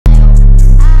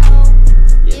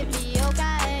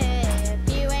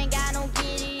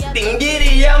getting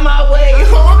giddy on my way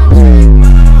home.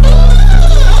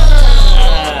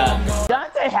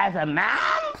 Dante has a mom?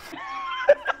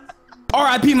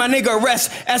 R.I.P. my nigga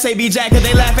rest, S.A.B. Jack, cause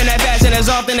they laughing at fashion as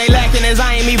often they lacking as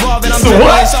I am evolving. I'm so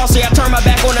saucy, I turn my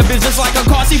back on the business like a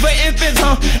costly for infants,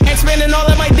 huh? Expanding all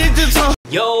of my digits, huh?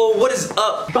 Yo, what is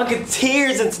up,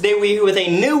 Bucketeers? And today we're here with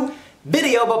a new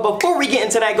video, but before we get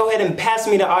into that, go ahead and pass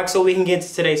me the aux so we can get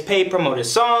to today's paid promoted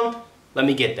song. Let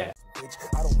me get that.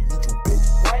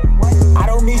 I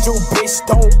don't need you, bitch,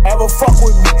 don't ever fuck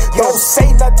with me. Don't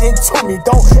say nothing to me,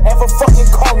 don't ever fucking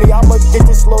call me. I'ma get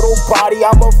this little body,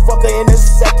 I'ma fuck her in a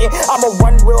second. I'ma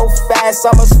run real fast,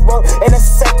 I'ma swerve in a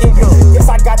second. Yes,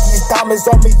 I got these diamonds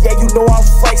on me, yeah, you know I'm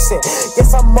flexing.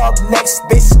 Yes, I'm up next,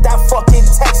 bitch, stop fucking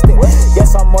texting.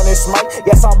 Yes, I'm on this mic,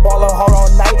 yes, I'm ballin' hard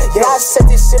all night. Yeah, I said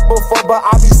this shit before, but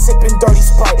I be sipping dirty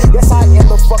Sprite. Yes, I am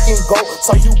the fucking GOAT,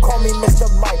 so you call me Mr.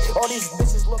 Mike. All these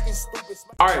bitches looking stupid.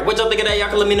 Alright, what y'all think of that? Y'all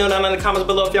can let me know down in the comments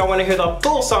below if y'all want to hear the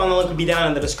full song. The link will be down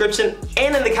in the description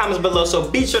and in the comments below, so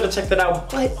be sure to check that out.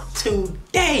 But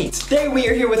today we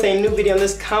are here with a new video, and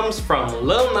this comes from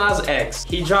Lil Nas X.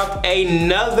 He dropped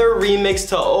another remix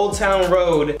to Old Town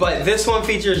Road, but this one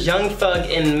features Young Thug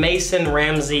and Mason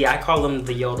Ramsey. I call him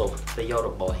the Yodel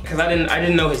boy, because I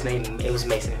didn't know his name. It was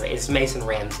Mason. It's Mason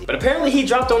Ramsey. But apparently he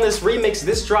dropped on this remix.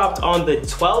 This dropped on the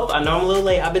 12th. I know I'm a little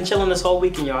late. I've been chilling this whole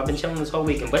weekend, y'all. I've been chilling this whole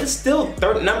weekend, but it's still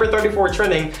number 34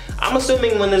 trending. I'm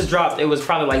assuming when this dropped, it was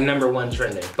probably like #1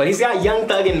 trending. But he's got Young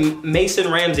Thug and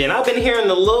Mason Ramsey, and I've been hearing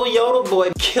the Lil Yodel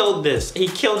boy killed this. He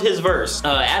killed his verse.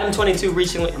 Adam22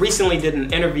 recently did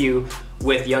an interview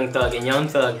with Young Thug, and Young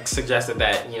Thug suggested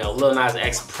that, you know, Lil Nas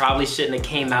X probably shouldn't have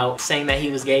came out saying that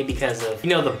he was gay because of, you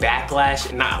know, the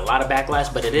backlash. Not a lot of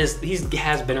backlash, but he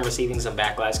has been receiving some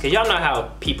backlash, because y'all know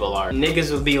how people are.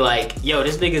 Niggas would be like, yo,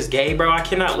 this nigga's gay, bro, I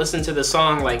cannot listen to the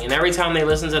song, like, and every time they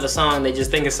listen to the song, they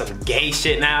just think it's some gay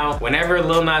shit now. Whenever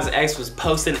Lil Nas X was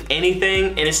posting anything,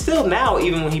 and it's still now,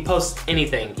 even when he posts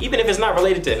anything, even if it's not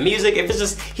related to music, if it's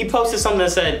just, he posted something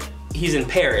that said, he's in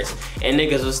Paris, and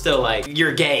niggas was still like,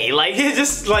 you're gay. Like, it's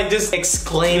just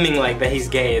exclaiming like that he's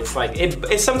gay. It's like,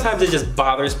 it sometimes it just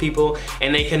bothers people,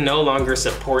 and they can no longer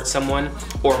support someone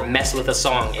or mess with a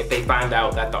song if they find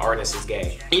out that the artist is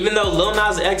gay. Even though Lil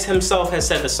Nas X himself has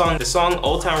said the song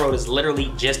Old Town Road is literally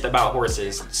just about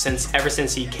horses. Ever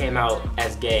since he came out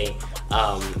as gay,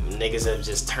 niggas have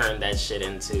just turned that shit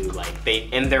into, like,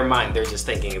 in their mind, they're just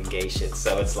thinking of gay shit.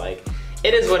 So it's like,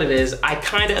 it is what it is. I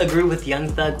kind of agree with Young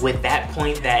Thug with that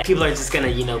point, that people are just gonna,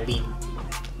 you know, be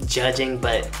judging,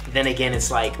 but then again,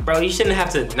 it's like, bro, you shouldn't have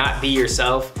to not be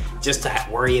yourself just to have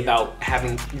to worry about,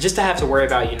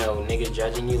 you know, niggas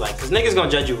judging you. Like, cause niggas gonna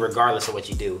judge you regardless of what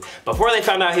you do. Before they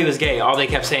found out he was gay, all they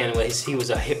kept saying was he was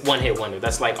a one-hit wonder.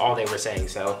 That's like all they were saying.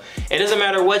 So it doesn't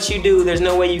matter what you do, there's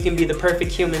no way you can be the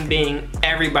perfect human being.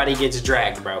 Everybody gets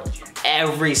dragged, bro.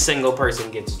 Every single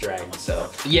person gets dragged. So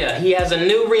yeah, he has a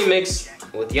new remix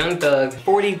with Young Thug,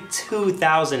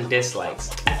 42,000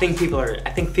 dislikes. I think people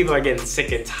are getting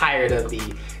sick and tired of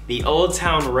the Old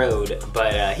Town Road,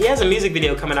 but he has a music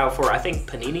video coming out for, I think,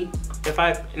 Panini.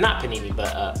 Not Panini,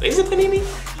 but is it Panini?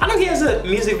 I know he has a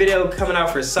music video coming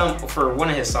out for one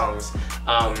of his songs.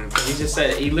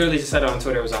 He literally just said it on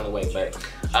Twitter, it was on the way. But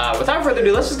without further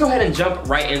ado, let's just go ahead and jump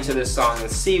right into this song and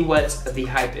see what the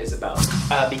hype is about.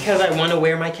 Because I want to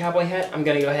wear my cowboy hat, I'm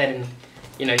gonna go ahead and,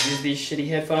 you know, use these shitty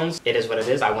headphones. It is what it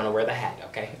is. I want to wear the hat,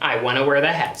 okay? I want to wear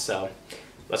the hat, so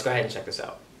let's go ahead and check this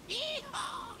out.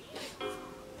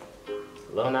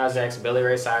 Lil Nas X, Billy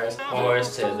Ray Cyrus,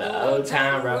 Horse to the Old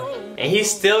Town Road. And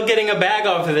he's still getting a bag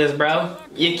off of this, bro.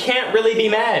 You can't really be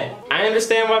mad. I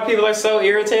understand why people are so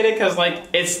irritated, because, like,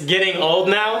 it's getting old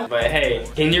now. But hey,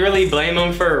 can you really blame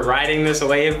him for riding this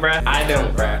wave, bruh? I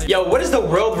don't, bruh. Yo, what is the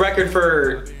world record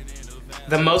for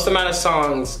the most amount of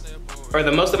songs, or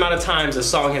the most amount of times a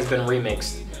song has been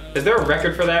remixed? Is there a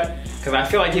record for that? Because I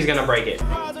feel like he's gonna break it.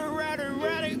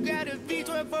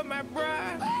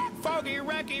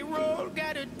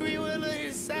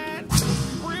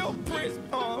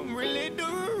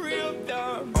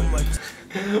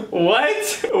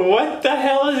 What? What the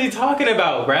hell is he talking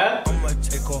about, bruh?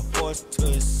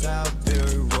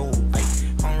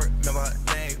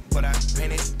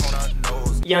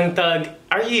 Young Thug,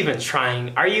 are you even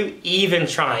trying? Are you even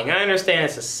trying? I understand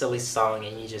it's a silly song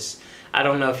and I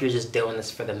don't know if you're just doing this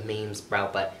for the memes, bro,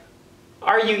 but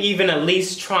are you even at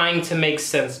least trying to make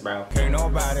sense, bro? Ain't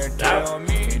nobody tell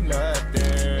me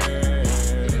nothing.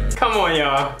 Come on,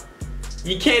 y'all.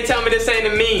 You can't tell me this ain't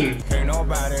a meme. Ain't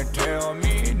nobody tell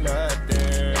me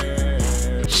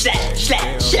nothing. Shat,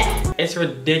 shat, shat. It's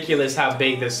ridiculous how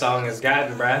big this song has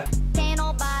gotten, bruh.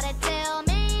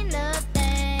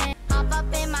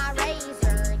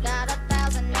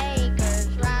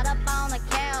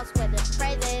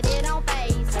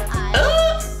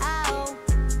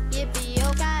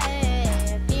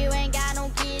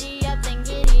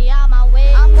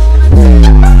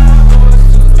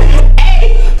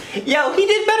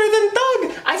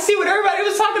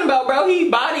 he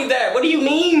bodied that. What do you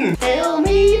mean? Tell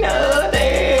me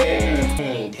nothing.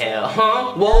 Can't tell,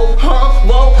 huh? Whoa, huh?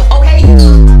 Whoa, okay.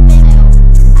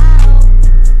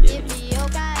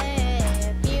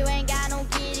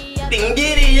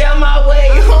 Giddy out my way,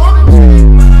 huh?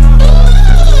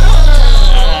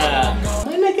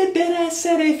 My nigga deadass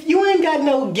said, if you ain't got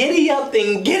no giddy up,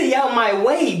 then giddy out my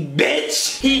way,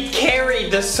 bitch. He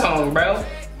carried the song, bro.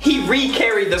 He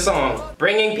re-carried the song,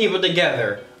 bringing people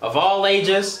together of all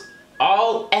ages,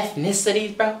 all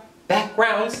ethnicities, bro,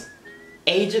 backgrounds,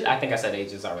 ages. I think I said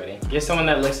ages already. You're someone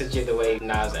that looks at you the way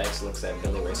Nas X looks at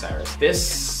Billy Ray Cyrus.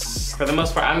 This, for the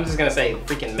most part, I'm just gonna say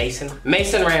freaking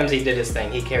Mason Ramsey did his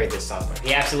thing. He carried this song, bro.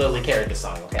 He absolutely carried this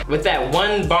song, okay? With that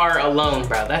one bar alone,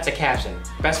 bro, that's a caption.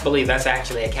 Best believe that's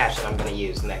actually a caption I'm gonna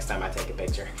use next time I take a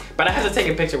picture. But I have to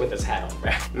take a picture with this hat on,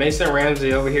 bro. Mason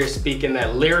Ramsey over here speaking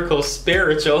that lyrical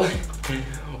spiritual.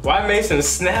 Why Mason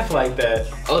snap like that?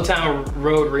 Old Town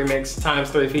Road remix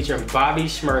 ×3 featuring Bobby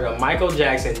Shmurda, Michael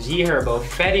Jackson, G Herbo,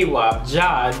 Fetty Wap,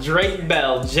 Ja, Drake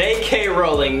Bell, J.K.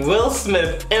 Rowling, Will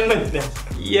Smith, Eminem.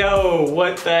 Yo,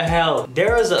 what the hell?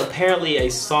 There was apparently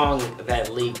a song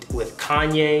that leaked with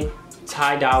Kanye,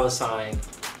 Ty Dolla $ign,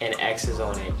 and X's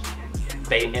on it.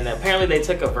 And apparently they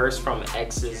took a verse from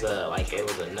X's, like it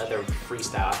was another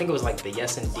freestyle. I think it was like the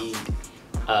Yes Indeed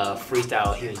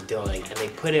freestyle he was doing, and they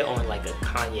put it on like a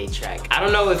Kanye track. I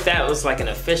don't know if that was like an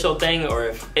official thing or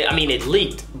if, I mean it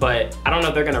leaked, but I don't know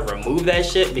if they're gonna remove that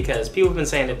shit because people have been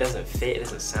saying it doesn't fit, it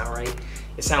doesn't sound right,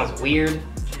 it sounds weird,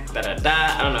 da-da-da.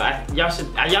 I don't know,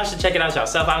 y'all should check it out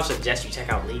yourself. I don't suggest you check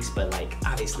out leaks, but like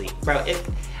obviously, bro,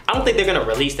 I don't think they're gonna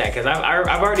release that because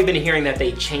I've already been hearing that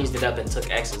they changed it up and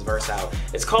took X's verse out.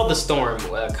 It's called The Storm,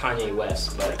 Kanye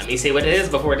West, but let me see what it is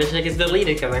before this shit gets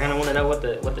deleted because I kind of want to know what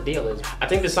the deal is. I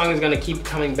think the song is gonna keep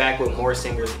coming back with more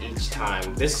singers each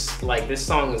time. This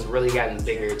song has really gotten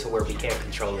bigger to where we can't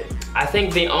control it. I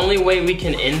think the only way we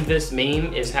can end this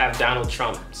meme is have Donald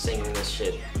Trump singing this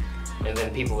shit. And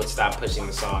then people would stop pushing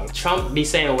the song. Trump be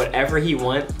saying whatever he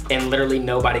wants and literally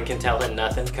nobody can tell him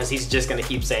nothing because he's just gonna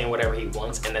keep saying whatever he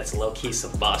wants, and that's low-key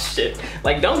some boss shit.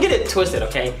 Like, don't get it twisted,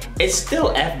 okay? It's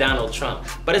still F Donald Trump,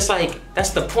 but it's like, that's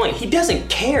the point. He doesn't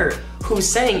care who's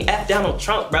saying F Donald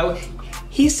Trump, bro.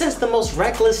 He says the most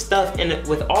reckless stuff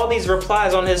with all these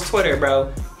replies on his Twitter,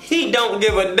 bro. He don't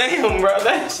give a damn, bro.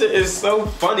 That shit is so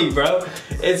funny, bro.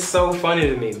 It's so funny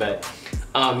to me, but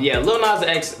yeah, Lil Nas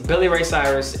X, Billy Ray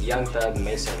Cyrus, Young Thug,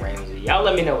 Mason Ramsey. Y'all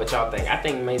let me know what y'all think. I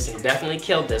think Mason definitely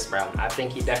killed this, bro. I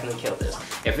think he definitely killed this.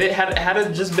 If it had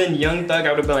it just been Young Thug, I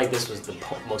would have been like, this was the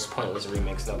most pointless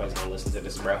remix. Nobody's gonna listen to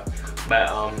this, bro. But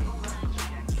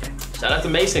shout out to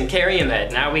Mason carrying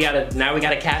that. Now we got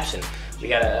a caption. We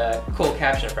got a cool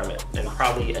caption from it, and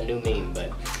probably a new meme.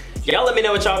 But y'all let me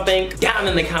know what y'all think down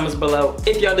in the comments below.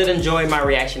 If y'all did enjoy my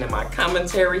reaction and my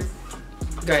commentary,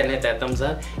 go ahead and hit that thumbs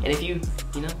up. And if you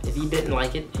didn't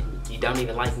like it and you don't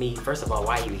even like me, first of all,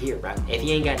 why are you here, bro? If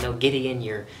you ain't got no giddy in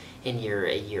your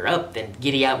up, then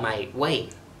giddy out my way.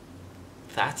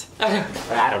 Thoughts?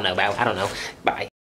 I don't know, bro. I don't know. Bye.